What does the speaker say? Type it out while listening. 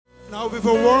Now with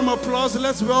a warm applause,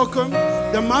 let's welcome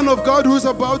the man of God who's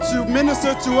about to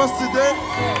minister to us today.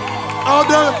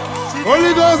 Elder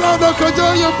Holy Ghost, Elder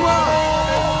Kojo, Yeboah.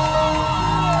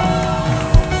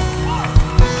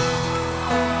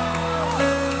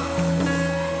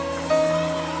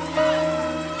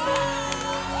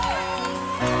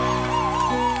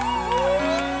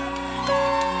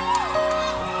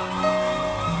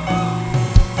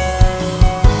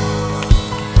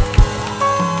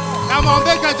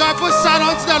 Make a joyful shout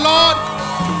unto the Lord.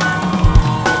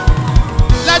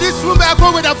 Let this room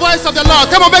echo with the voice of the Lord.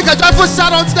 Come on, make a joyful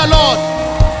shout unto the Lord.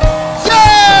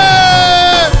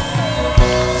 Yeah!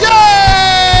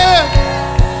 Yeah!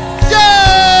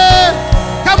 Yeah!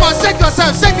 Come on, shake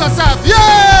yourself, shake yourself.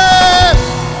 Yeah!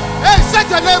 Hey, shake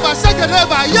your neighbor, shake your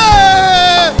neighbor.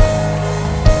 Yeah!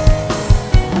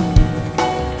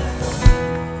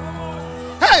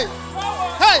 Hey!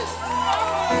 Hey!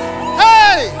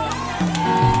 Hey!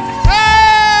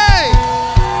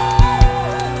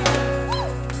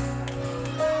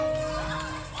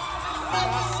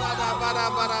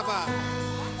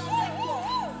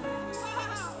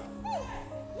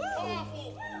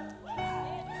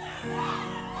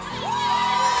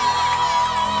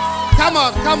 Come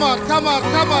on, come on, come on,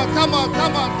 come on, come on,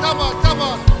 come on, come on, come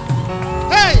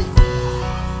on. Hey!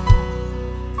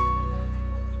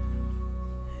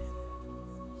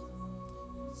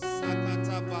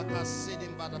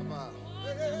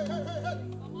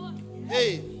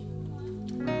 Hey!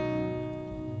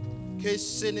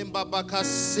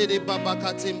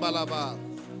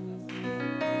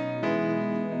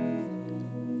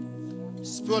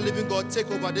 Spirit of living God, take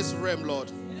over this realm,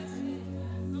 Lord.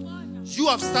 You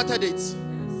have started it,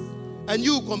 and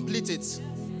you will complete it.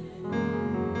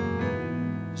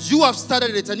 You have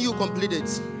started it, and you will complete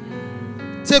it.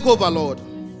 Take over, Lord.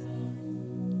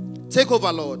 Take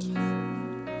over, Lord.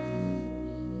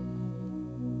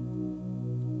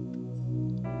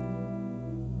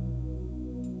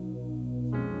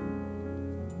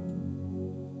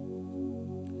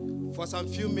 For some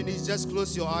few minutes, just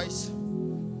close your eyes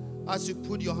as you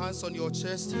put your hands on your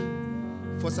chest.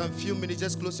 For some few minutes,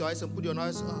 just close your eyes and put your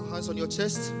hands on your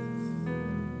chest.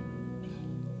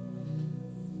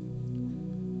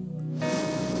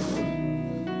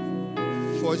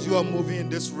 For you are moving in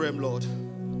this realm, Lord.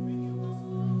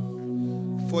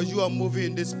 For you are moving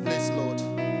in this place, Lord.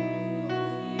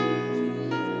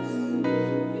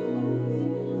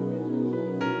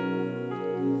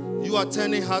 You are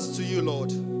turning hearts to you,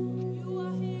 Lord.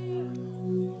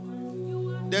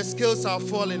 The scales are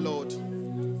falling, Lord.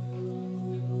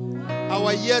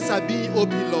 Our ears are being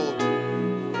open, Lord.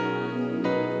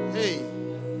 Hey.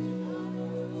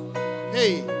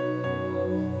 Hey.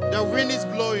 The wind is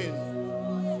blowing.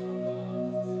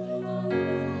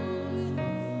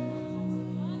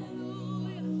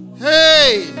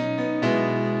 Hey.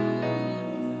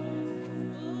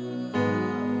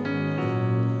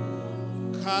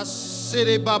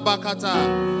 Kasere babakata.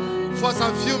 For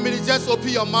some few minutes, just open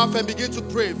your mouth and begin to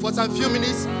pray. For some few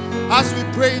minutes, as we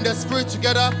pray in the Spirit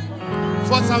together.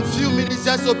 For some few minutes,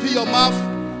 just open your mouth.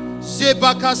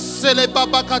 Shebaka sele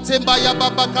babaka temba ya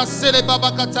babaka sele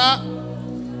babakata.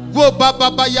 Go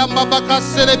bababa ya babaka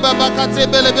sele babaka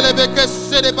tebele belebeke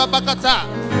sele babakata.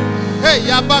 Hey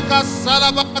ya baka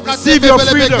sala babaka tebele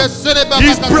belebeke sele babakata.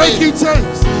 He's breaking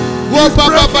chains. Go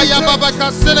bababa ya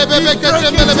babaka sele belebeke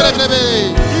tebele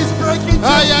belebeke. He's breaking chains.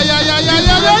 Ay. In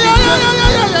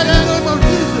the name of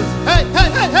Jesus. Hey.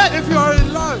 If you are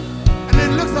in love and it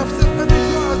looks as if any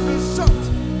door has been shut,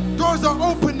 doors are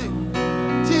opening.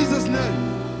 In Jesus' name.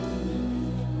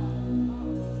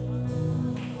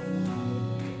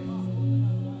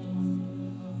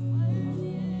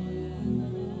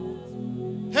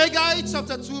 Haggai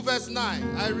chapter 2 verse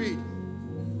 9. I read.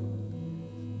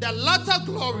 The latter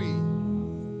glory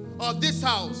of this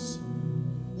house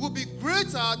will be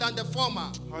greater than the former.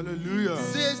 Hallelujah.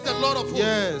 Says the Lord of hosts.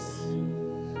 Yes.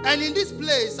 And in this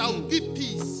place I will give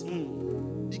peace.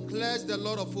 Declares the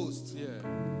Lord of hosts. Yeah.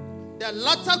 The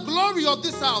latter glory of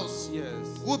this house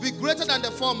will be greater than the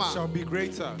former. Shall be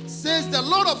greater. Says the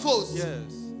Lord of hosts.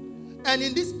 Yes. And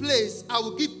in this place I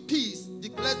will give peace.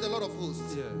 Declares the Lord of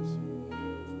hosts. Yes.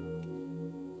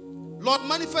 Lord,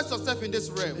 manifest yourself in this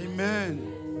realm. Amen.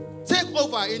 Take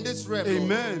over in this realm.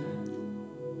 Amen. Lord.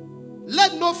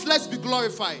 Let no flesh be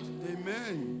glorified.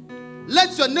 Amen.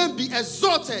 Let your name be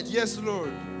exalted. Yes,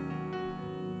 Lord.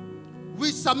 We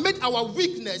submit our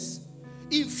weakness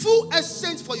in full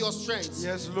exchange for your strength.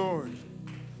 Yes, Lord.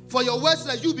 For your words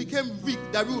that you became weak,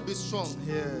 that we will be strong.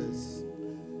 Yes.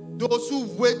 Those who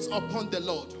wait upon the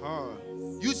Lord, Ah.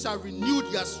 you shall renew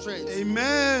their strength.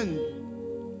 Amen.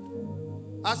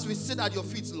 As we sit at your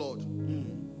feet, Lord,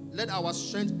 let our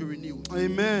strength be renewed.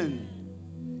 Amen.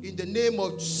 In the name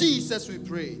of Jesus we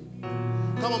pray.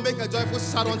 Come on, make a joyful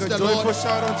shout unto the Joyful Lord.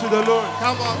 shout unto the Lord.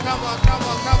 Come on, come on, come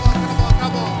on, come on, come on,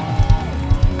 come on.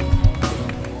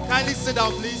 Kindly sit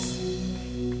down, please.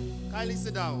 Kindly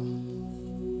sit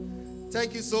down.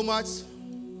 Thank you so much.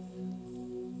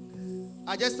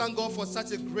 I just thank God for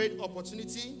such a great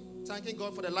opportunity. Thanking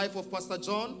God for the life of Pastor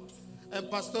John and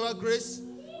Pastoral Grace.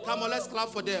 Come on, let's clap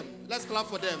for them. Let's clap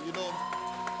for them, you know.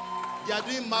 They are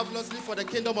doing marvelously for the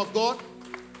kingdom of God.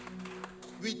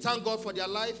 We thank God for their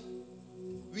life.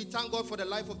 We thank God for the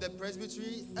life of the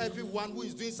presbytery. Everyone who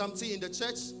is doing something in the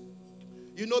church.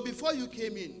 You know, before you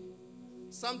came in,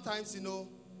 sometimes, you know,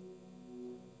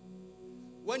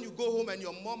 when you go home and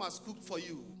your mom has cooked for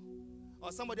you,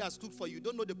 or somebody has cooked for you, you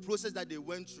don't know the process that they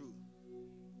went through.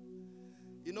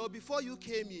 You know, before you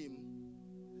came in,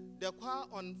 the choir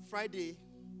on Friday,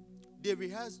 they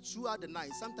rehearsed throughout the night.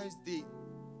 Sometimes they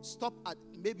stop at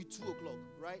maybe 2 o'clock,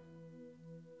 right?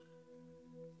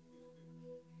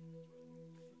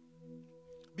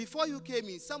 Before you came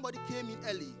in, somebody came in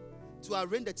early to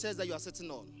arrange the chairs that you are sitting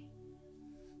on.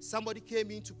 Somebody came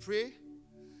in to pray.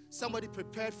 Somebody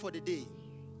prepared for the day.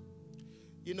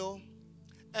 You know,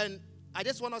 and I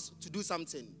just want us to do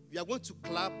something. We are going to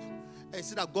clap and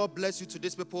say that God bless you to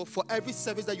these people for every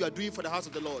service that you are doing for the house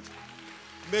of the Lord.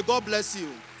 May God bless you.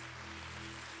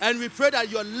 And we pray that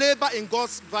your labor in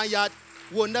God's vineyard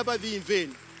will never be in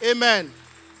vain. Amen.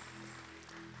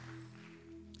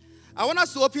 I want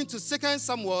us to open to 2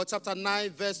 Samuel chapter 9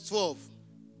 verse 12.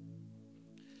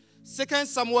 2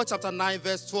 Samuel chapter 9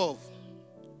 verse 12.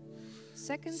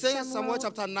 2 Samuel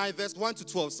chapter 9 verse 1 to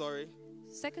 12, sorry.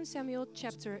 2 Samuel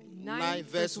chapter 9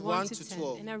 verse 1 to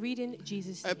 12. And I read in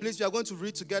Jesus' name. And please, we are going to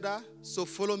read together, so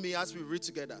follow me as we read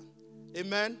together.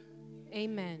 Amen.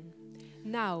 Amen.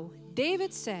 Now,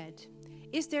 David said,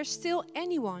 "Is there still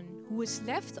anyone who is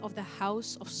left of the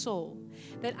house of Saul,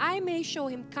 that I may show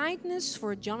him kindness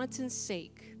for Jonathan's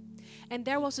sake?" And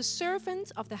there was a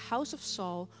servant of the house of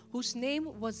Saul, whose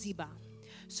name was Ziba.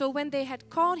 So when they had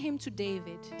called him to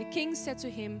David, the king said to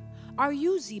him, "Are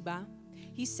you Ziba?"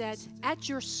 He said, "At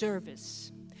your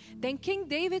service." Then King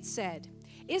David said,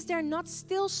 "Is there not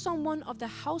still someone of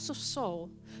the house of Saul,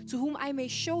 to whom I may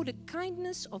show the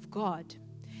kindness of God?"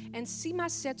 And Ziba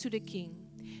said to the king,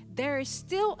 "There is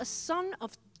still a son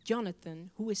of Jonathan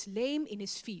who is lame in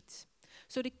his feet."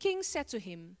 So the king said to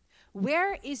him,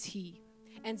 "Where is he?"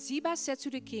 And Ziba said to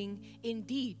the king,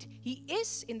 "Indeed, he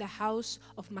is in the house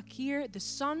of Machir, the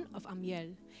son of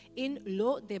Amiel, in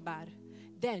Lo-debar."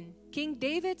 Then King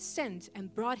David sent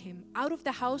and brought him out of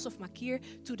the house of Machir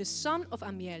to the son of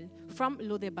Amiel from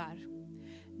Lo-debar.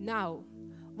 Now,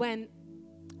 when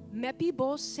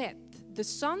Mephibosheth, the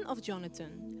son of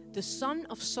Jonathan, the son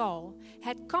of Saul,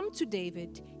 had come to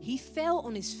David, he fell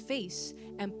on his face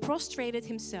and prostrated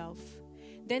himself.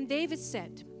 Then David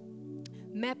said,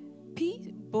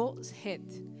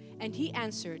 "Mephibosheth," and he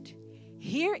answered,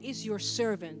 "Here is your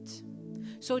servant."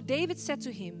 So David said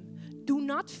to him, "Do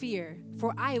not fear,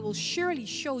 for I will surely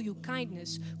show you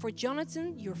kindness for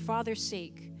Jonathan your father's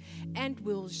sake, and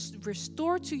will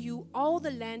restore to you all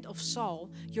the land of Saul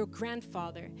your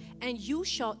grandfather, and you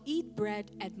shall eat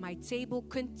bread at my table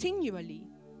continually."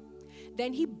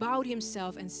 Then he bowed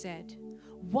himself and said,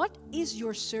 "What is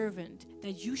your servant,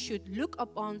 that you should look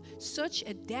upon such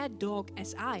a dead dog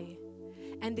as I?"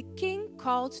 And the king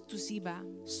called to Ziba,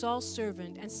 Saul's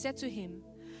servant, and said to him,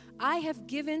 "I have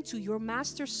given to your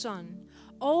master's son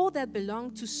all that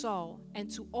belonged to Saul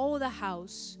and to all the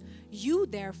house. You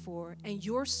therefore and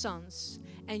your sons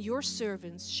and your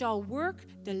servants shall work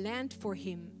the land for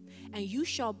him, and you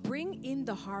shall bring in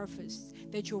the harvest,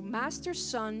 that your master's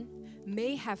son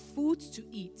may have food to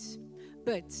eat.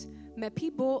 But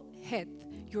Mephibosheth,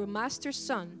 your master's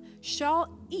son,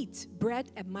 shall eat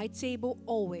bread at my table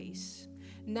always."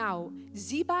 Now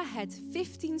Ziba had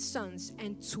 15 sons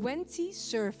and 20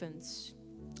 servants.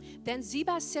 Then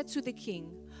Ziba said to the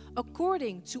king,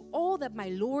 "According to all that my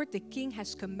lord the king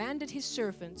has commanded his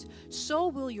servant, so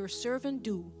will your servant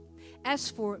do. As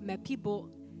for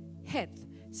Mephibosheth,"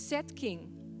 said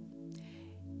king,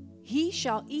 "he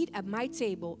shall eat at my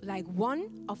table like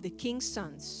one of the king's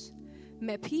sons."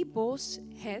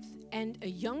 Mephibosheth and a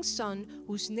young son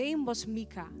whose name was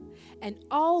Micah, and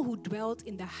all who dwelt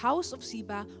in the house of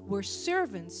Ziba were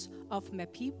servants of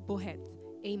Mephibosheth.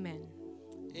 Amen.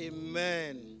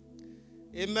 Amen.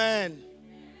 Amen.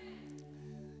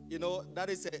 You know, that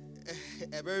is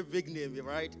a very big name,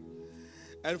 right?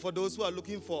 And for those who are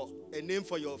looking for a name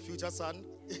for your future son,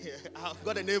 I've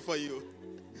got a name for you.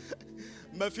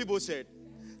 Mephibosheth.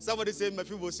 Somebody say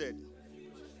Mephibosheth.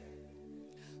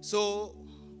 So,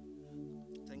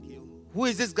 thank you. Who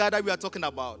is this guy that we are talking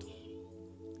about?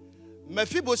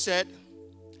 Mephibosheth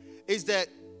is the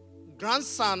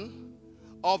grandson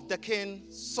of the king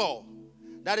Saul.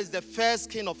 That is the first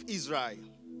king of Israel.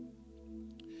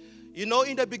 You know,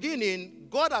 in the beginning,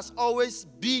 God has always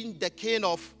been the king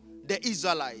of the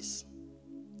Israelites.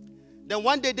 Then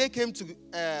one day they came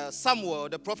to Samuel,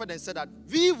 the prophet, and said that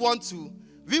we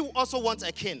also want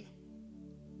a king.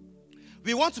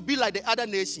 We want to be like the other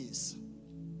nations.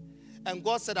 And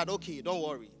God said that, okay, don't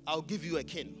worry, I'll give you a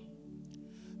king.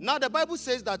 Now the Bible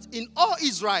says that in all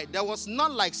Israel, there was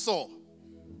none like Saul.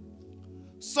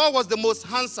 Saul was the most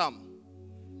handsome,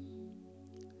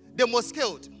 the most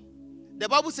skilled. The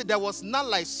Bible said there was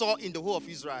none like Saul in the whole of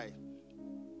Israel.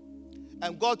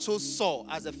 And God chose Saul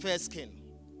as the first king.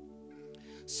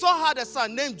 Saul had a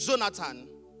son named Jonathan,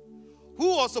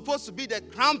 who was supposed to be the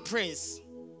crown prince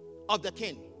of the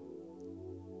king.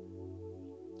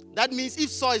 That means if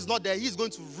Saul is not there, he's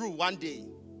going to rule one day.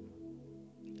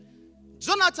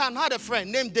 Jonathan had a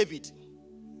friend named David,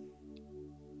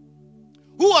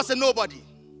 who was a nobody.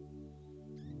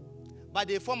 But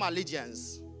they formed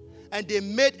allegiance. And they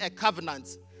made a covenant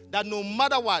that no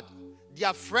matter what,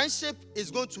 their friendship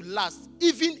is going to last,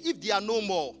 even if they are no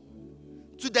more,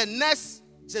 to the next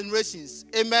generations.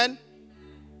 Amen.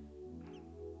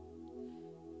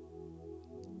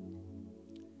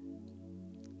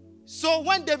 So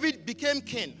when David became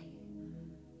king,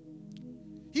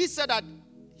 he said that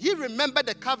he remembered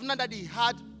the covenant that he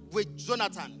had with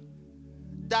Jonathan,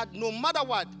 that no matter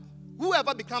what,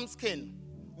 whoever becomes king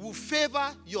will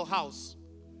favor your house.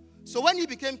 So when he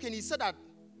became king, he said that,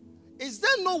 is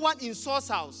there no one in Saul's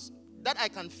house that I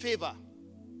can favor?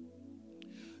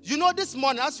 You know, this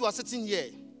morning as you are sitting here,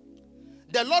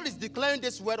 the Lord is declaring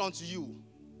this word unto you.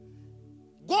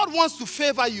 God wants to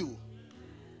favor you.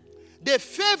 The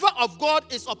favor of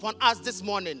God is upon us this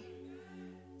morning.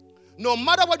 No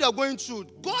matter what you are going through,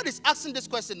 God is asking this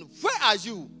question, where are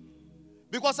you?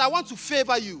 Because I want to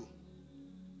favor you.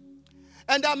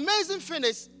 And the amazing thing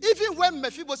is, even when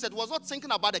Mephibosheth was not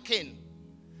thinking about the king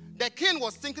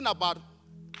was thinking about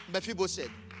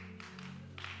Mephibosheth.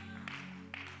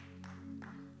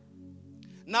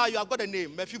 Now you have got a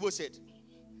name, Mephibosheth.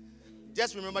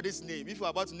 Just remember this name. If you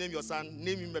are about to name your son,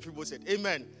 name him Mephibosheth.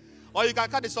 Amen. Or you can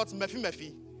cut it short,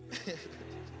 Mephi.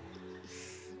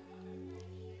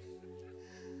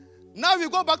 Now we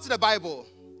go back to the Bible.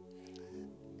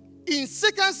 In 2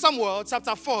 Samuel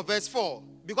chapter 4, verse 4.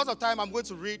 Because of time, I'm going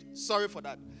to read. Sorry for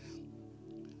that.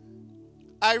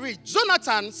 I read,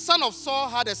 Jonathan, son of Saul,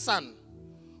 had a son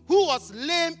who was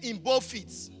lame in both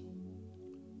feet.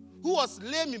 Who was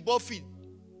lame in both feet.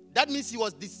 That means he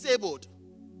was disabled.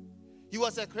 He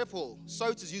was a cripple.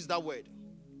 Sorry to use that word.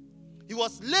 He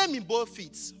was lame in both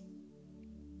feet.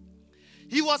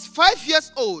 He was 5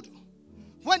 years old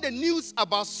when the news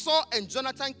about Saul and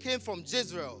Jonathan came from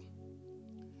Jezreel.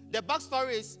 The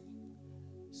backstory is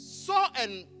Saul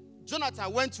and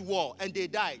Jonathan went to war and they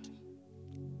died.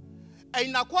 And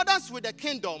in accordance with the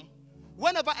kingdom,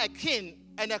 whenever a king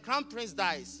and a crown prince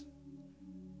dies,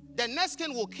 the next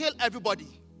king will kill everybody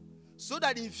so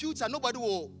that in future nobody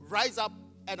will rise up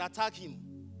and attack him.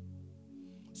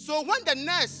 So when the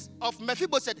nurse of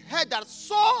Mephibosheth heard that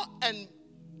Saul and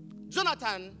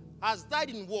Jonathan has died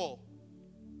in war,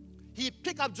 he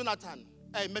picked up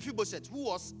Mephibosheth, who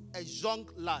was a young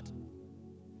lad.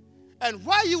 And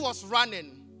while he was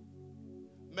running,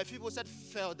 Mephibosheth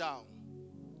fell down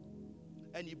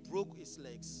and he broke his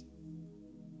legs.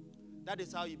 That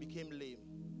is how he became lame.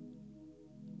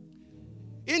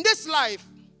 In this life,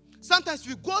 sometimes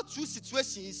we go through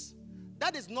situations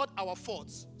that is not our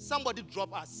fault. Somebody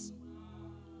dropped us.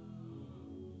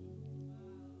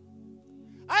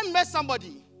 I met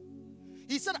somebody.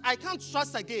 He said, I can't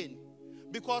trust again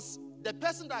because the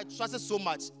person that I trusted so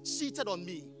much cheated on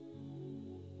me.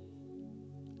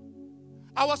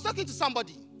 I was talking to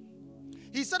somebody.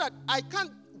 He said that I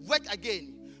can't work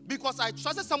again because I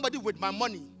trusted somebody with my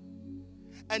money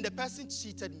and the person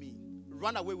cheated me,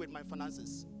 ran away with my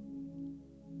finances.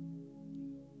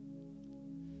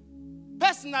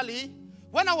 Personally,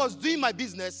 when I was doing my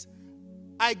business,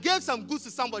 I gave some goods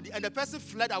to somebody and the person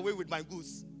fled away with my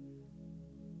goods.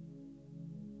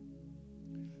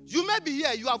 You may be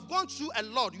here, you have gone through a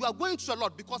lot. You are going through a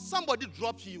lot because somebody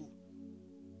dropped you.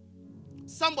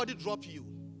 Somebody dropped you.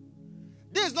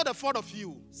 This is not the fault of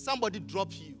you. Somebody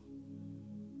dropped you.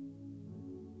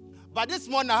 But this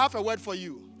morning I have a word for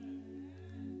you.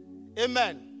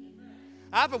 Amen.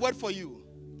 I have a word for you.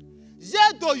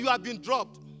 Yet though you have been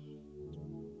dropped,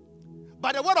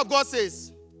 but the word of God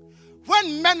says,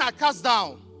 when men are cast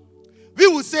down, we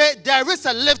will say there is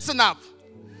a lifting up.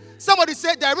 Somebody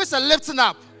say, there is a lifting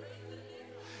up.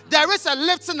 There is a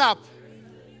lifting up.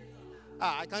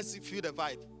 I can't feel the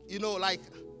vibe.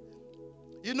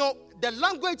 The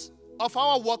language of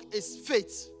our walk is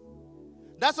faith.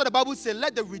 That's what the Bible says.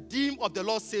 Let the redeemed of the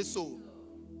Lord say so.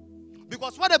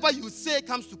 Because whatever you say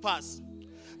comes to pass.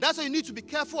 That's why you need to be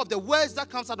careful of the words that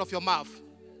comes out of your mouth.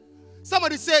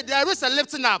 Somebody say, there is a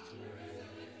lifting up.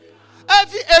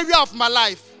 Every area of my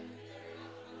life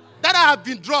that I have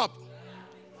been dropped,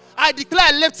 I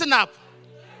declare lifting up.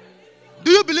 Do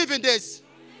you believe in this?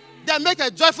 Then make a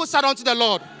joyful shout unto the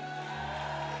Lord.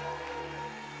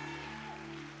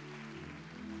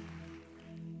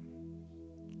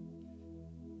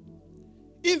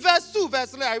 In verse 2,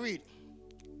 verse 3, I read.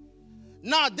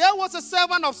 Now there was a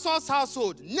servant of Saul's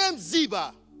household named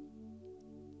Ziba.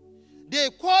 They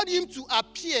called him to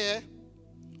appear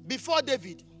before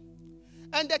David.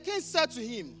 And the king said to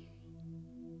him,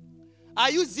 are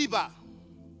you Ziba?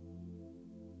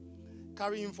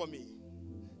 Carry him for me.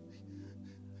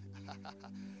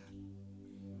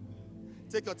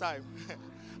 Take your time.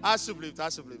 I should believe.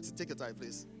 Take your time,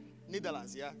 please.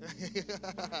 Netherlands, yeah?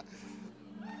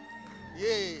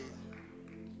 Yay.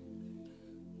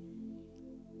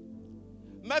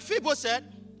 Mephibosheth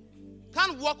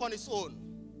can't walk on his own.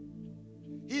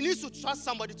 He needs to trust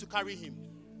somebody to carry him.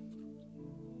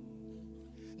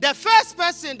 The first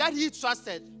person that he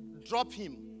trusted dropped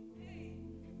him.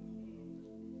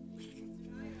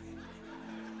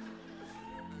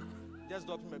 Just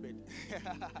drop him a bit.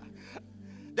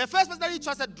 The first person that he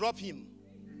trusted dropped him.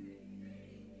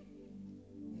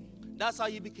 That's how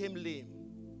he became lame.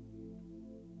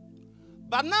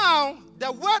 But now,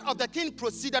 the word of the king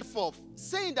proceeded forth,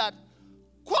 saying that,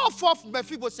 call forth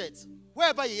Mephibosheth,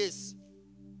 wherever he is.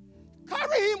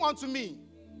 Carry him unto me.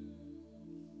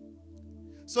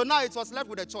 So now it was left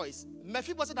with a choice.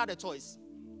 Mephibosheth had a choice.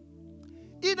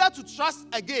 Either to trust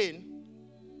again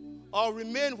or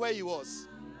remain where he was.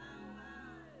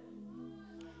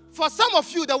 For some of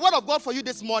you, the word of God for you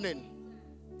this morning,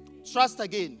 trust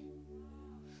again.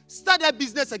 Start a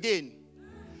business again.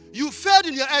 You failed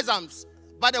in your exams,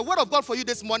 but the word of God for you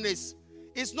this morning is,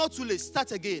 it's not too late.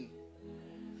 Start again.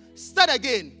 Start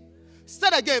again.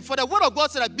 Start again. For the word of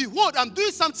God said that, behold, I'm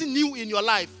doing something new in your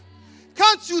life.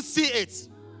 Can't you see it?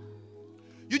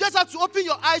 You just have to open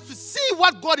your eyes to see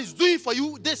what God is doing for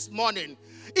you this morning,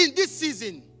 in this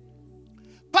season.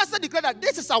 Pastor declared that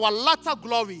this is our latter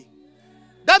glory.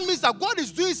 That means that God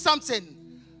is doing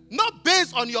something not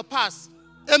based on your past.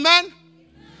 Amen?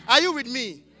 Are you with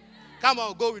me? Come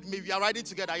on, go with me. We are riding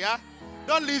together, yeah?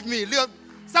 Don't leave me.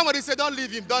 Somebody say, don't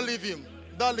leave him. Don't leave him.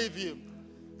 Don't leave him.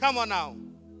 Come on now.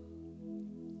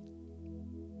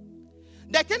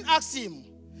 The king asked him,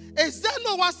 is there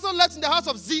no one still left in the house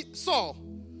of Saul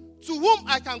to whom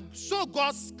I can show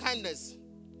God's kindness?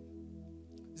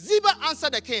 Ziba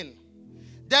answered the king,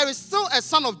 there is still a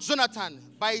son of Jonathan,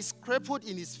 but he's crippled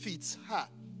in his feet.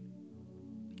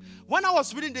 When I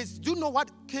was reading this, do you know what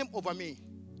came over me?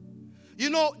 You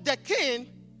know, the king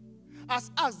has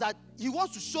asked that he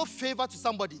wants to show favor to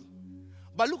somebody.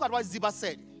 But look at what Ziba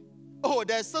said. Oh,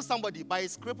 there's still somebody, but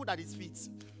he's crippled at his feet.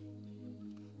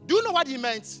 Do you know what he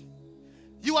meant?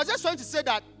 He was just trying to say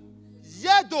that,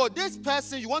 yeah, though, this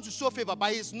person you want to show favor,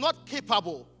 but he's not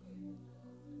capable.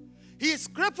 He is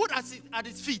crippled at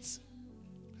his feet.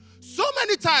 So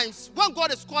many times, when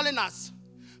God is calling us,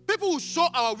 people will show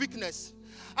our weakness.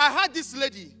 I had this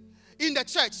lady in the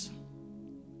church.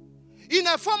 In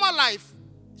her former life,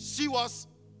 she was,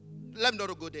 let me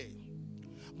not go there.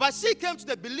 But she came to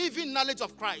the believing knowledge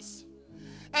of Christ.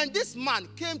 And this man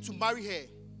came to marry her.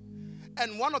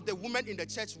 And one of the women in the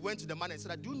church went to the man and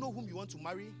said, do you know whom you want to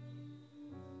marry?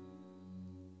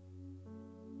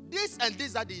 This and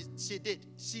this that she did,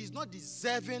 she is not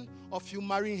deserving of you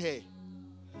marrying her.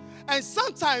 And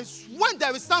sometimes when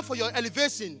there is time for your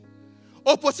elevation,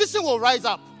 opposition will rise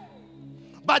up.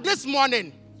 But this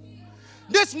morning,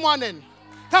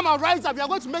 come on, rise up. We are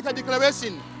going to make a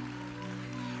declaration.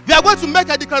 We are going to make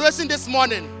a declaration this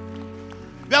morning.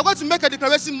 We are going to make a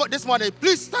declaration this morning.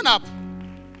 Please stand up.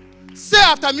 Say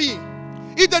after me,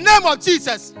 in the name of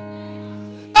Jesus,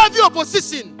 every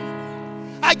opposition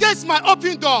against my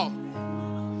open door,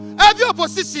 every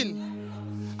opposition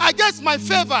against my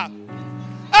favor,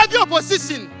 every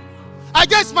opposition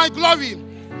against my glory,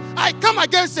 I come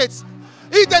against it.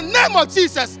 In the name of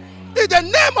Jesus. In the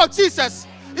name of Jesus.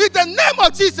 In the name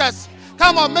of Jesus.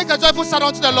 Come on, make a joyful shout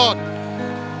unto the Lord.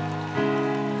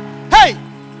 Hey!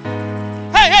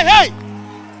 Hey, hey, hey!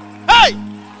 Hey!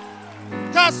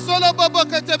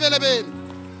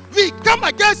 We come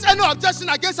against any objection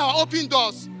against our open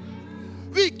doors.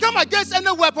 We come against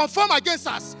any weapon formed against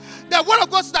us The word of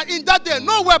God says that in that day,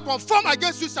 no weapon formed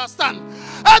against you shall stand.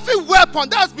 Every weapon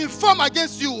that has been formed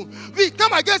against you, we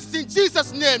come against it in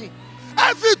Jesus' name.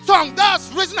 Every tongue that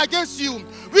has risen against you,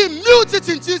 we mute it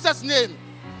in Jesus' name.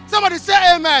 Somebody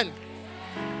say amen.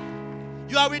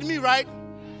 You are with me, right?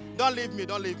 Don't leave me,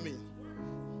 don't leave me.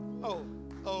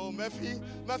 Oh, Murphy,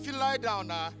 lie down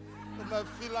now.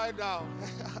 Murphy, lie down.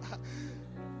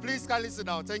 Please kindly sit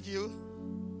down. Thank you.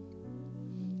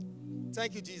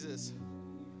 Thank you, Jesus.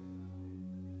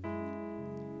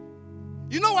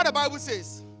 You know what the Bible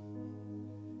says?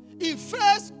 In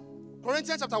 1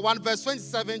 Corinthians chapter 1, verse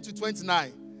 27 to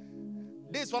 29.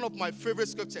 This is one of my favorite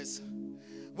scriptures.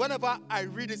 Whenever I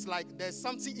read it, it's like there's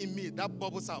something in me that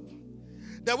bubbles up.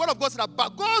 The word of God said that,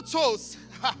 but God chose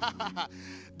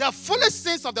the foolish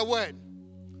things of the word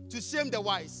to shame the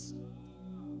wise.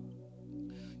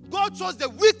 God chose the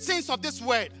weak things of this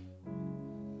word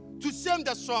to shame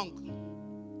the strong.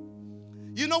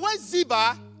 You know, when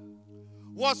Ziba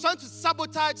was trying to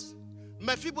sabotage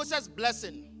Mephibosheth's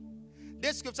blessing,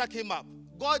 this scripture came up.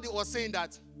 God was saying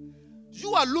that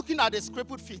you are looking at his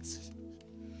crippled feet.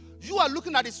 You are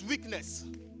looking at his weakness.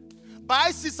 But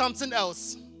I see something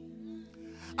else.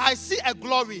 I see a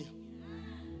glory.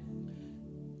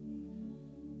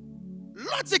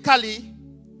 Logically,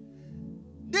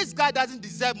 this guy doesn't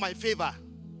deserve my favor.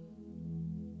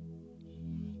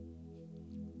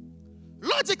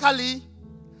 Logically,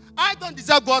 I don't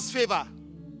deserve God's favor.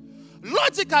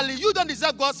 Logically, you don't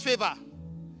deserve God's favor.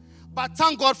 But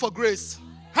thank God for grace.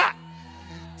 Ha!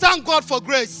 Thank God for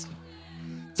grace.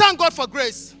 Thank God for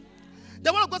grace.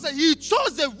 The word of God said he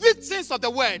chose the weak things of the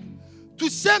word to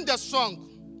shame the strong.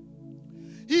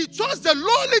 He chose the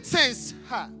lowly things.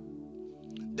 Ha!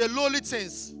 The lowly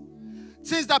things.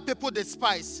 Things that people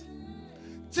despise.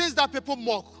 Things that people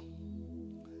mock.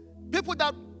 People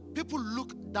that people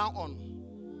look down on.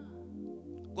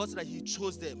 God said that he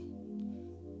chose them.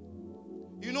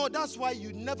 You know, that's why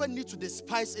you never need to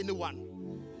despise anyone.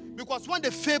 Because when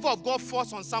the favor of God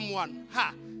falls on someone,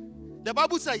 the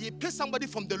Bible says he picks somebody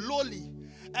from the lowly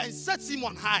and sets him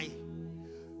on high.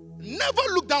 Never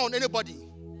look down on anybody.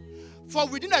 For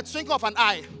within a twinkle of an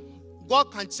eye,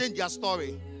 God can change their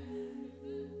story.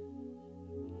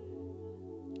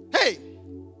 Hey!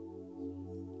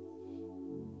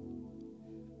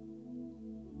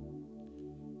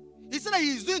 He said that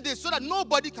he's doing this so that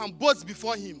nobody can boast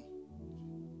before him.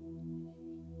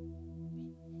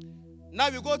 Now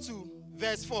we go to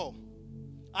verse 4.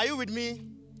 Are you with me?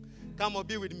 Come on,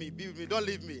 be with me. Be with me. Don't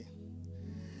leave me.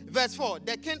 Verse 4.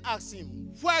 The king asked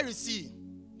him, where is he?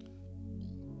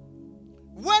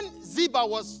 When Ziba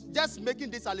was just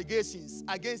making these allegations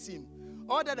against him,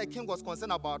 all that the king was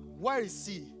concerned about, where is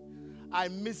he? I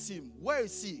miss him. Where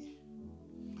is he?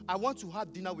 I want to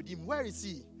have dinner with him. Where is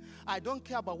he? I don't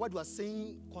care about what you are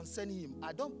saying concerning him.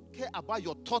 I don't care about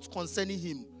your thoughts concerning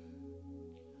him.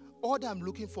 All that I'm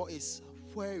looking for is,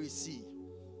 where is he?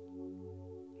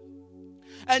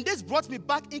 And this brought me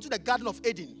back into the Garden of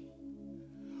Eden.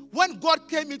 When God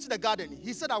came into the garden,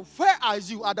 he said, where are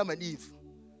you, Adam and Eve?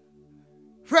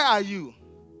 Where are you?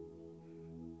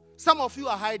 Some of you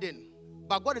are hiding,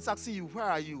 but God is asking you, where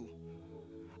are you?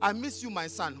 I miss you, my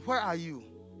son. Where are you?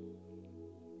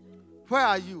 Where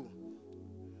are you?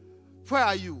 Where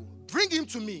are you? Bring him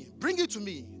to me. Bring him to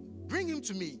me. Bring him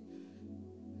to me.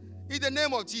 In the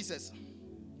name of Jesus.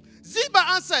 Ziba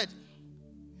answered,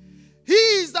 he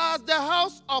is at the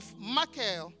house of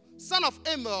Machir, son of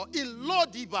Emil, in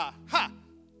Lodibar. Ha!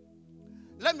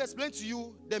 Let me explain to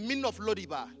you the meaning of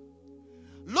Lodibar.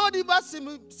 Lodibar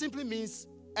simply means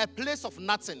a place of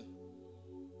nothing.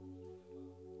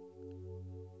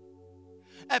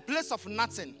 A place of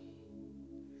nothing.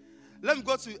 Let me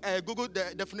go to Google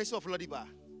the definition of Lodibar.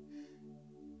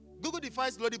 Google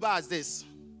defines Lodibar as this.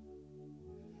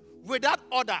 Without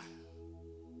order.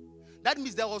 That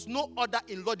means there was no order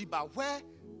in Lodibar, where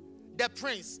the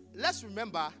prince, let's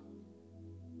remember,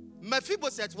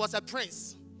 Mephibosheth was a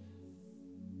prince.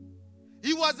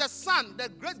 He was the son, the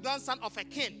great-grandson of a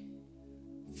king,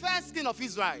 first king of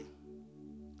Israel.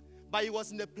 But he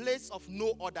was in a place of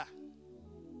no order.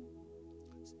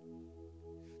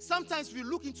 Sometimes we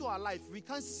look into our life, we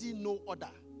can't see no order.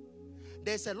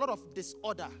 There's a lot of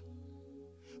disorder.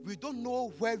 We don't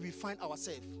know where we find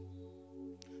ourselves.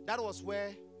 That was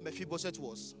where Mephibosheth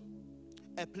was.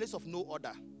 A place of no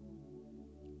order.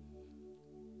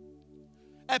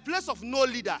 A place of no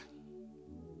leader.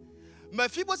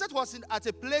 Mephibosheth was at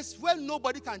a place where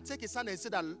nobody can take his hand and say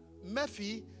that,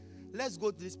 Mephi, let's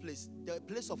go to this place. The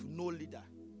place of no leader.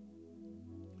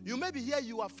 You may be here,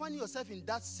 you are finding yourself in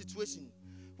that situation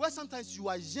where sometimes you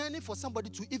are yearning for somebody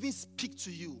to even speak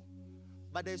to you,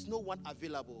 but there is no one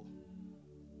available.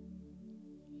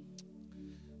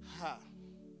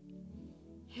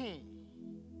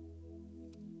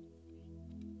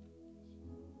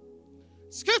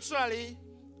 Scripturally,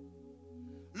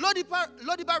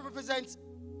 Lodibar represents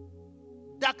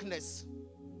darkness.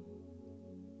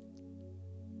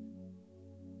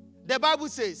 The Bible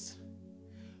says,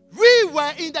 we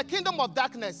were in the kingdom of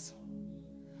darkness,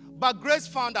 but grace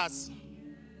found us.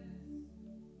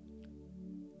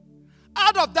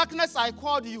 Out of darkness I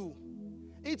called you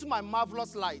into my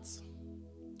marvelous light.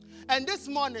 And this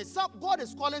morning, God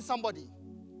is calling somebody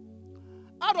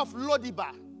out of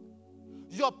Lodibar,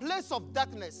 your place of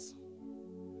darkness,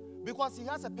 because he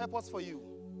has a purpose for you.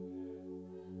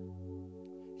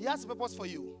 He has a purpose for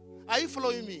you. Are you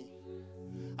following me?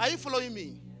 Are you following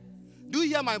me? Do you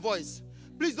hear my voice?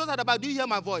 Please don't talk about, do you hear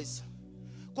my voice?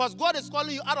 Because God is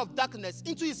calling you out of darkness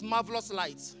into his marvelous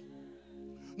light.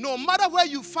 No matter where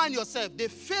you find yourself, the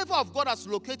favor of God has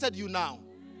located you now.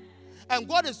 And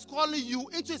God is calling you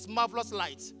into his marvelous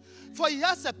light. For he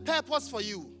has a purpose for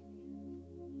you.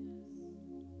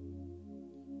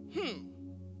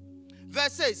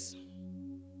 Verse 6.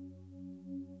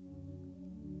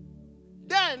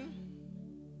 Then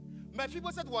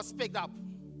Mephibosheth was picked up.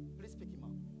 Please pick him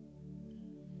up.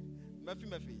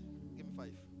 Mephi, give me 5.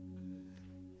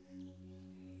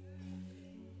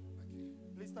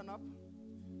 Please stand up.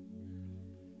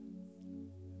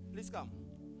 Please come.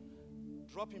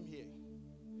 Drop him here.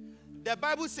 The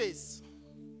Bible says,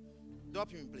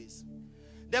 drop him, please.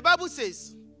 The Bible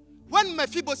says, when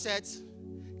Mephibosheth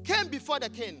came before the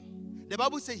king, the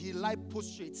Bible says he lied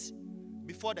prostrate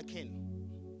before the king.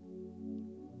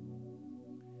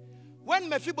 When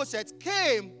Mephibosheth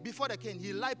came before the king,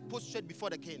 he lied prostrate before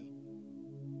the king.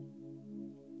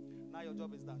 Now your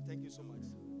job is done. Thank you so much.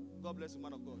 God bless you,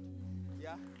 man of God.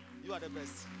 Yeah? You are the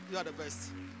best. You are the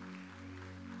best.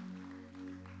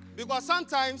 Because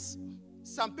sometimes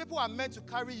some people are meant to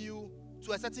carry you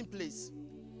to a certain place,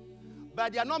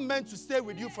 but they are not meant to stay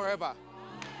with you forever.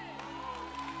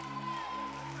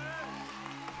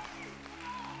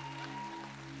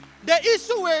 The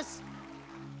issue is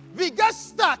we get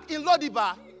stuck in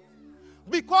Lodibar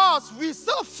because we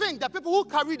still think the people who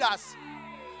carried us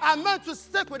are meant to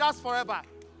stick with us forever.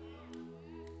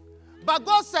 But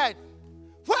God said,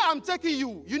 where I'm taking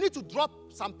you, you need to drop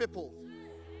some people.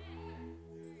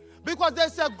 Because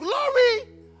there's a glory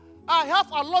I have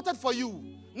allotted for you.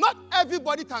 Not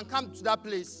everybody can come to that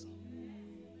place.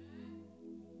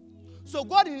 So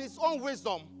God in his own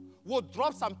wisdom will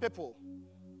drop some people.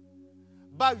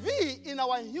 But we, in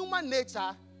our human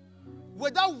nature,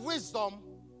 without wisdom,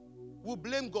 will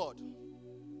blame God.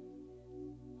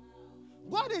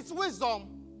 God in his wisdom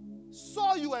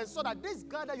saw you and saw that this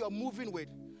guy that you're moving with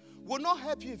will not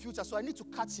help you in future, so I need to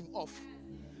cut him off.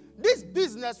 This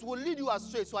business will lead you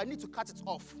astray, so I need to cut it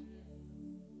off.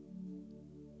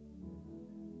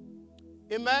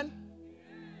 Amen?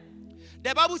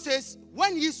 The Bible says,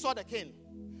 when he saw the king,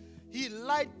 he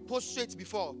lied prostrate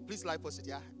before. Please lie prostrate,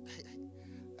 yeah?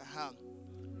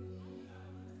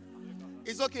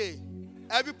 It's okay.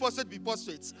 Every prostrate be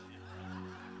prostrate.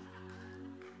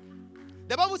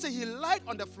 The Bible says he lied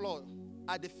on the floor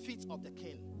at the feet of the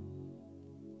king.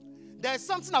 There is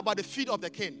something about the feet of the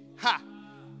king.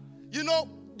 You know,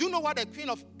 do you know what the Queen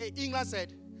of England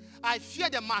said? I fear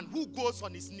the man who goes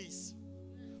on his knees.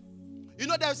 You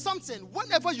know, there's something,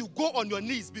 whenever you go on your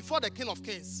knees before the King of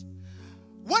Kings,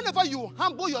 whenever you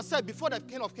humble yourself before the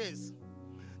King of Kings,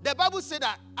 the Bible said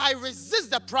that I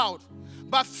resist the proud,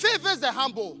 but favors the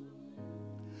humble.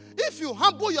 If you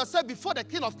humble yourself before the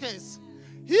King of Kings,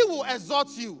 he will exalt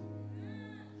you.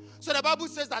 So the Bible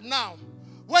says that now,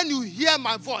 when you hear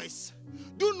my voice,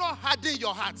 do not harden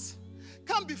your heart.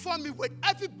 Come before me with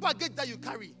every baggage that you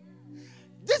carry.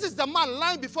 This is the man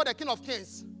lying before the King of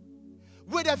Kings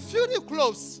with a filthy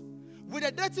clothes, with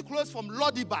a dirty clothes from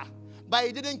Lodibar, but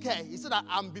he didn't care. He said that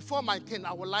I'm before my king,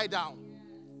 I will lie down.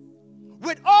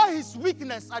 With all his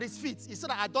weakness at his feet, he said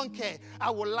that I don't care,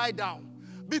 I will lie down.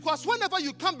 Because whenever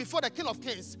you come before the King of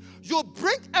Kings, you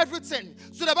bring everything.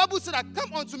 So the Bible said that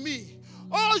come unto me,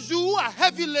 all you who are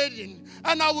heavy laden,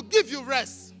 and I will give you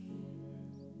rest.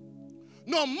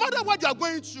 No matter what you are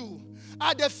going through,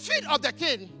 at the feet of the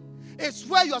king is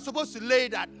where you are supposed to lay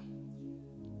that.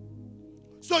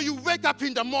 So you wake up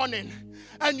in the morning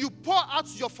and you pour out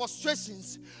your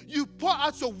frustrations. You pour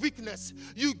out your weakness.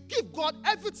 You give God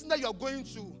everything that you are going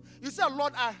through. You say,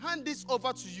 Lord, I hand this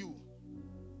over to you.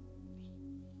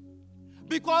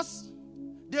 Because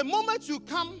the moment you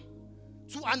come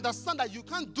to understand that you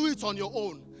can't do it on your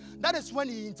own, that is when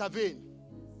he intervenes.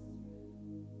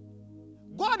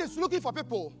 God is looking for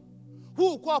people who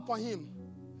will call upon him.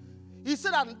 He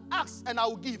said, ask and I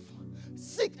will give.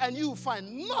 Seek and you will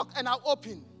find. Knock and I'll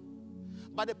open.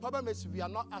 But the problem is we are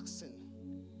not asking.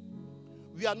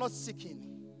 We are not seeking.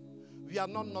 We are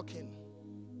not knocking.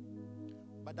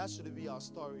 But that should be our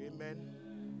story. Amen.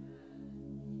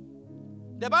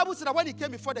 The Bible said that when he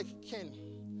came before the king,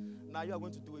 now you are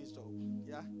going to do his job.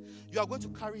 Yeah? You are going to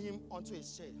carry him onto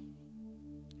his chair.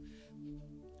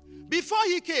 Before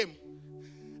he came,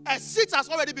 a seat has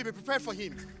already been prepared for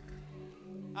him.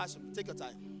 Ashim, take your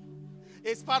time.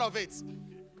 It's part of it.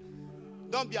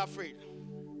 Don't be afraid.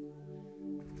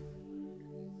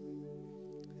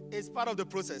 It's part of the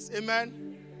process.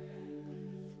 Amen.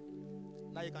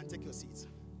 Now you can take your seat.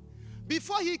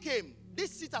 Before he came,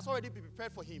 this seat has already been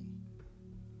prepared for him.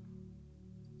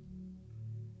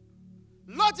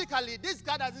 Logically, this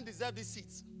guy doesn't deserve this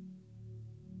seat.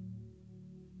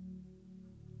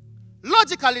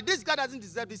 Logically, this guy doesn't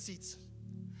deserve this seat.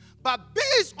 But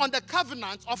based on the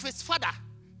covenant of his father,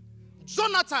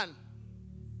 Jonathan,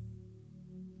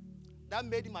 that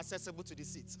made him accessible to the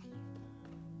seat.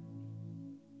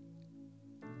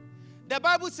 The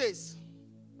Bible says,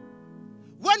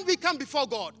 when we come before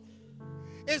God,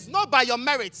 it's not by your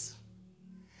merits,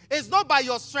 it's not by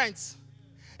your strength,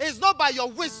 it's not by your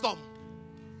wisdom.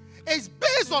 It's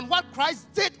based on what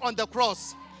Christ did on the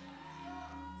cross.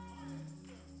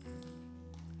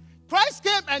 Christ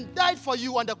came and died for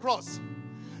you on the cross.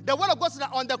 The word of God said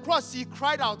that on the cross he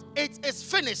cried out, "It is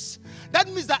finished." That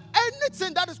means that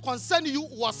anything that is concerning you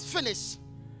was finished.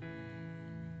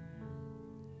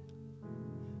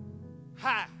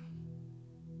 Ha!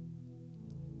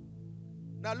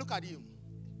 Now look at him.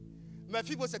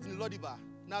 Mephibosheth in Lodibar.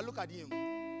 Now look at him.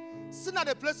 Sitting at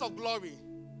the place of glory,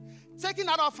 taken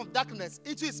out from darkness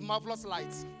into his marvelous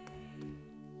light.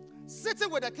 Sitting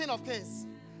with the King of Kings,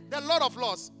 the Lord of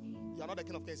Lords. You are not the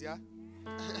King of Kings, yeah?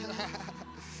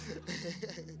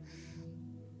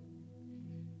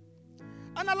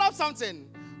 And I love something.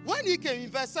 When he came in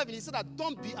verse 7, he said that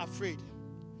don't be afraid.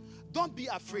 Don't be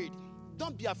afraid.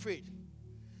 Don't be afraid.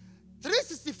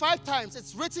 365 times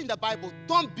it's written in the Bible,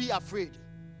 don't be afraid.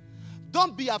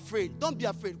 Don't be afraid. Don't be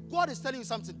afraid. God is telling you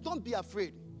something. Don't be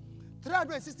afraid.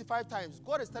 365 times,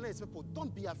 God is telling his people,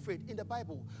 don't be afraid. In the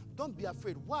Bible, don't be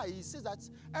afraid. Why? He says that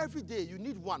every day you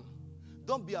need one.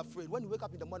 Don't be afraid. When you wake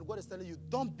up in the morning, God is telling you,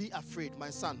 don't be afraid,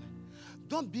 my son.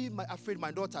 Don't be afraid,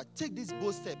 my daughter. Take this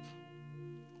bold step.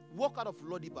 Walk out of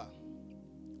Lodibar.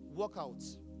 Walk out.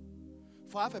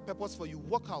 For I have a purpose for you.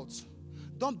 Walk out.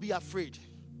 Don't be afraid.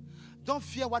 Don't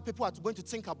fear what people are going to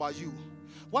think about you.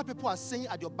 What people are saying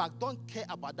at your back, don't care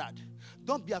about that.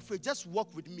 Don't be afraid. Just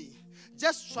walk with me.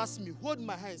 Just trust me. Hold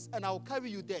my hands and I'll carry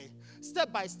you there.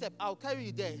 Step by step, I'll carry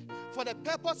you there. For the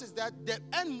purpose is that the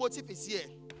end motive is here.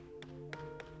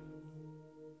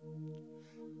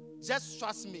 Just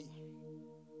trust me.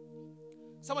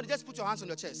 Somebody just put your hands on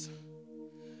your chest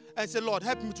and say, Lord,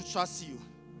 help me to trust you.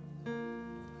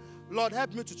 Lord,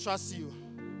 help me to trust you.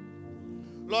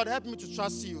 Lord, help me to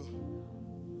trust you.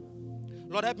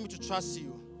 Lord, help me to trust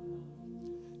you.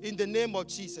 In the name of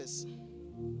Jesus.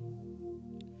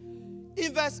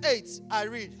 In verse 8, I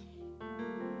read,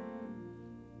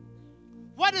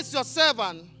 what is your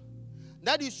servant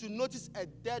that you should notice a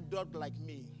dead dog like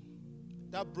me?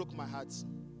 That broke my heart.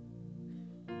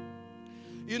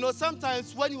 You know,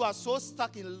 sometimes when you are so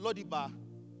stuck in Lodibar,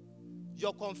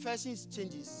 your confessions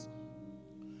changes.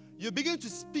 You begin to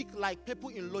speak like people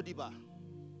in Lodibar.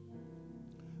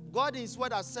 God in his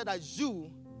word has said that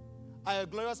you are a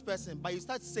glorious person, but you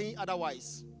start saying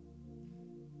otherwise.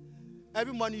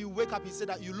 Every morning you wake up, you say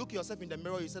that you look yourself in the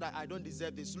mirror, you say that I don't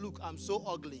deserve this. Look, I'm so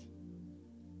ugly.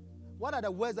 What are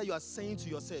the words that you are saying to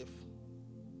yourself?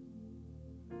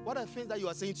 What are the things that you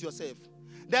are saying to yourself?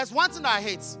 There's one thing I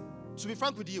hate, to be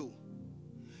frank with you.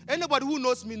 Anybody who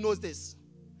knows me knows this.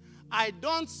 I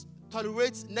don't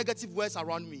tolerate negative words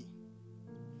around me.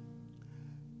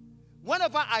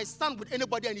 Whenever I stand with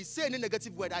anybody and he say any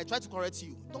negative word, I try to correct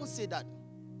you. Don't say that.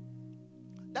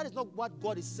 That is not what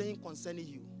God is saying concerning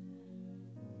you.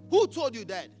 Who told you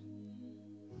that?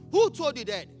 Who told you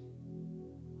that?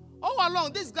 All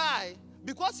along, this guy,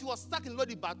 because he was stuck in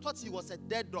Lodibar, thought he was a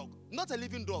dead dog. Not a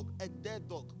living dog, a dead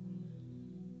dog.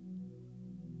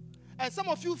 And some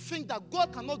of you think that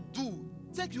God cannot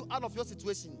take you out of your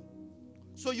situation.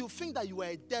 So you think that you are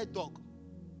a dead dog.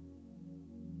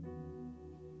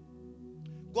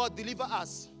 God deliver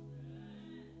us.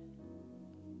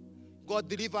 God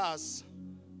deliver us.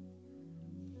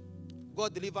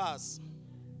 God deliver us.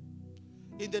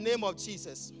 In the name of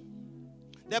Jesus.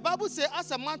 The Bible says,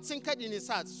 as a man thinketh in his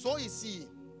heart, so is he.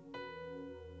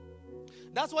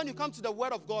 That's when you come to the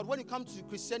word of God, when you come to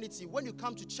Christianity, when you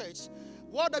come to church,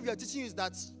 what we are teaching you is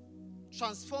that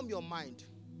transform your mind.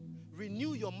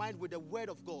 renew your mind with the word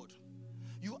of God.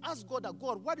 You ask God that,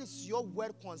 God, what is your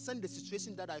word concerning the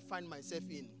situation that I find myself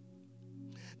in?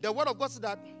 The word of God said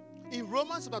that in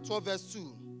Romans chapter 12 verse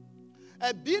 2,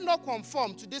 and be not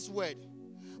conformed to this word,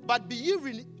 but be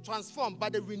ye transformed by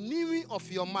the renewing of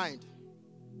your mind.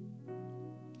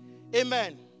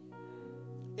 Amen.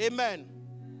 Amen.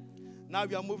 Now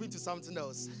we are moving to something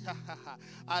else.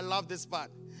 I love this part.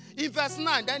 In verse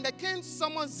 9, then the king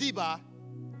summoned Ziba,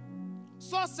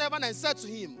 Saul's servant, and said to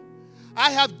him, I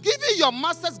have given your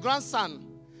master's grandson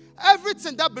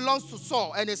everything that belongs to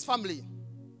Saul and his family.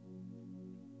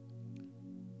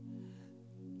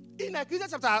 In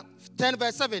Ecclesiastes chapter 10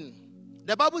 verse 7,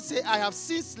 the Bible says, I have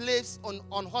seen slaves on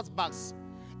horsebacks,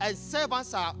 and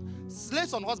servants are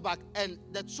slaves on horseback, and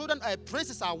the children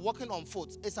princes are walking on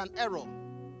foot. It's an error.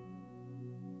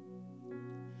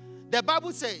 The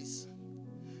Bible says,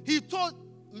 he told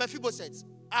Mephibosheth,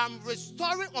 I'm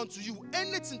restoring unto you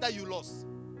anything that you lost.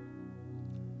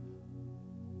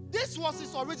 This was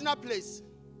his original place.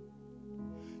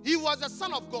 He was the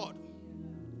son of God.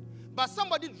 But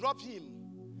somebody dropped him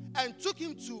and took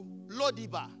him to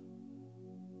Lodibar.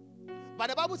 But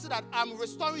the Bible said that I'm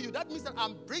restoring you. That means that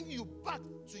I'm bringing you back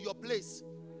to your place.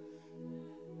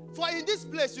 For in this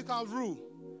place you can rule.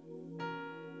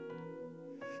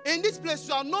 In this place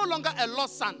you are no longer a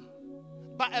lost son,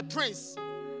 but a prince.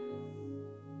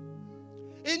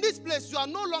 In this place you are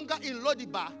no longer in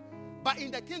Lodibar, but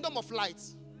in the kingdom of light.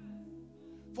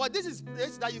 For this is the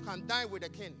place that you can dine with the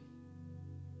king.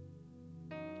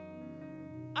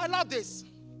 I love this.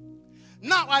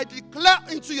 Now I declare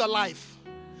into your life,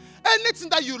 anything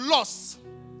that you lost,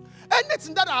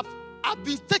 anything that have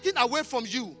been taken away from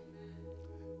you,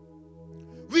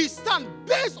 we stand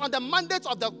based on the mandate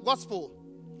of the gospel,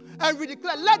 and we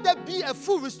declare, let there be a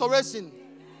full restoration.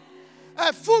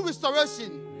 A full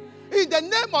restoration. In the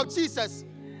name of Jesus.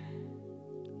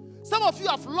 Some of you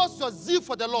have lost your zeal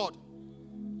for the Lord.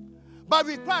 But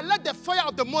we cry, let the fire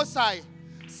of the Most High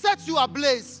set you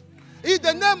ablaze. In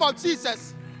the name of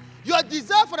Jesus. Your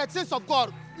desire for the things of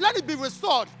God, let it be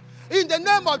restored. In the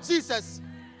name of Jesus.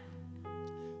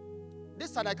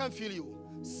 This side, I can't feel you.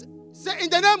 Say, in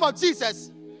the name of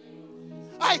Jesus,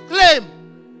 I claim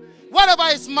whatever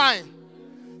is mine.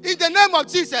 In the name of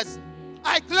Jesus,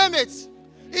 I claim it.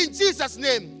 In Jesus'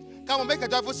 name. Come on, make a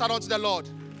joyful shout unto the Lord.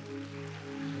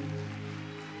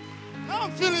 Now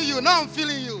I'm feeling you. Now I'm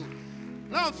feeling you.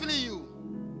 Now I'm feeling you.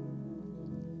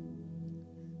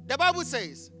 The Bible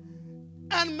says,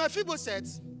 and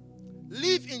Mephibosheth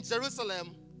lived in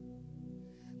Jerusalem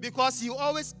because he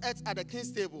always ate at the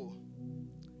king's table,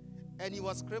 and he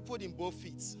was crippled in both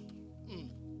feet.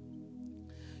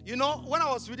 You know, when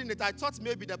I was reading it, I thought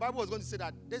maybe the Bible was going to say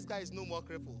that this guy is no more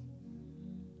crippled.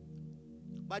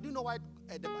 But do you know why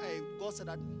God said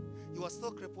that he was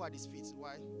still crippled at his feet?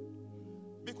 Why?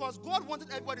 Because God wanted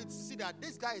everybody to see that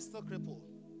this guy is still crippled.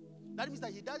 That means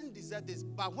that he doesn't deserve this.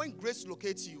 But when grace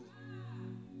locates you,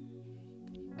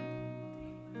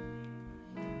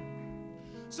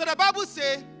 so the Bible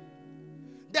says,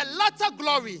 the latter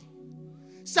glory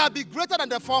shall be greater than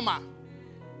the former.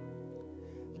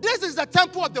 This is the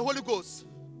temple of the Holy Ghost.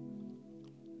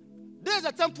 This is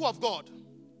the temple of God.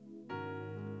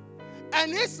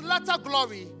 And his latter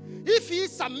glory, if he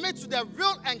submits to the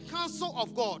will and counsel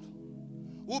of God,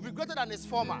 will be greater than his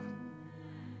former.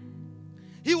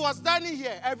 He was dining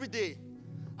here every day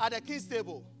at the king's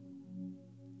table,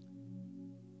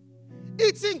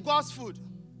 eating God's food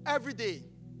every day.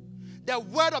 The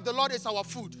word of the Lord is our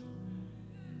food.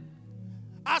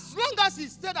 As long as he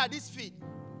stayed at his feet,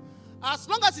 as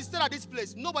long as he stayed at this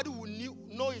place, nobody will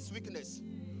know his weakness.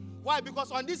 Why?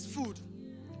 Because on this food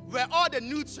were all the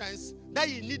nutrients that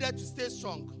he needed to stay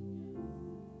strong.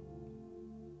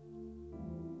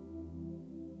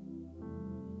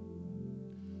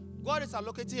 God is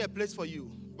allocating a place for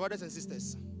you, brothers and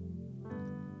sisters.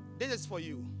 This is for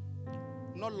you,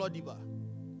 not Lodibar.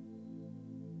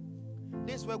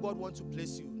 This is where God wants to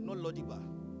place you, not Lodibar.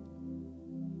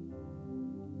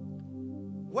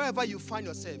 Wherever you find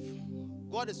yourself,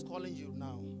 God is calling you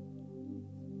now.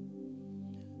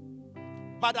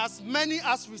 But as many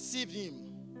as received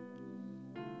him,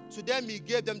 to them he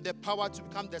gave them the power to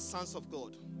become the sons of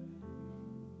God.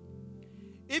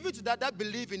 Even to that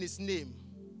believe in his name,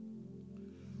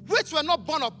 which were not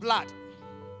born of blood.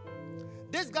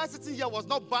 This guy sitting here was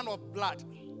not born of blood.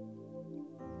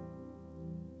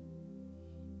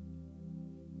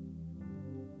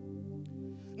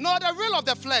 Nor the will of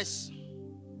the flesh,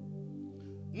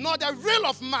 nor the will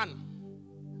of man,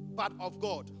 but of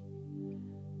God.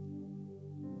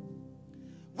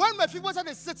 When Mephibosheth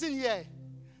is sitting here,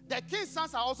 the king's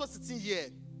sons are also sitting here.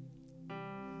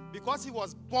 because he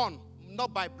was born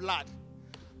not by blood,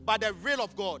 but the will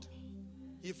of God,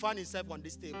 he found himself on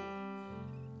this table.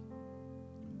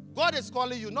 God is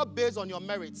calling you not based on your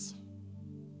merits,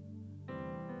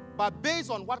 but based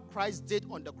on what Christ did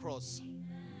on the cross.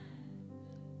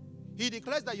 He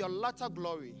declares that your latter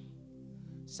glory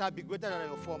shall be greater than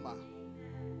your former.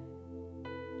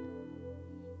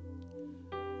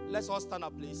 Let's all stand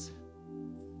up, please.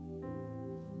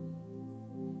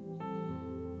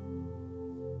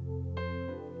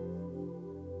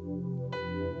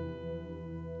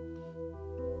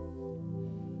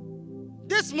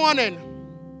 This morning,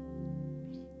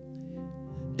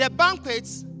 the banquet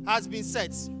has been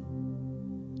set.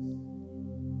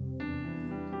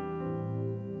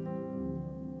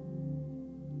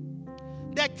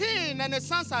 The king and the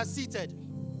sons are seated.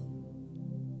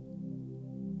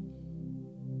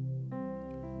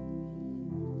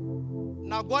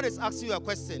 Now God is asking you a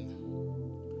question.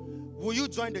 Will you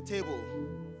join the table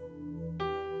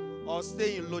or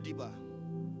stay in Lodibar?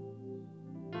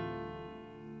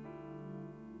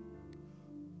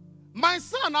 My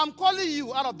son, I'm calling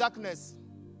you out of darkness.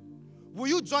 Will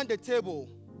you join the table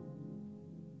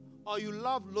or you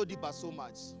love Lodibar so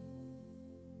much?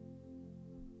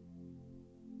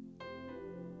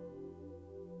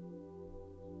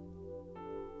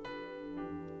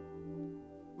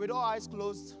 With all eyes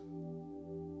closed,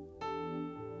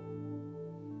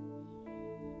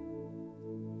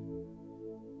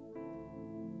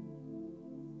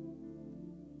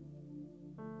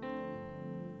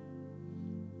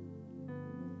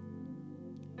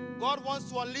 God wants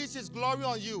to unleash his glory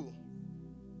on you.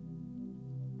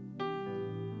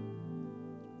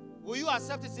 Will you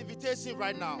accept his invitation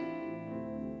right now?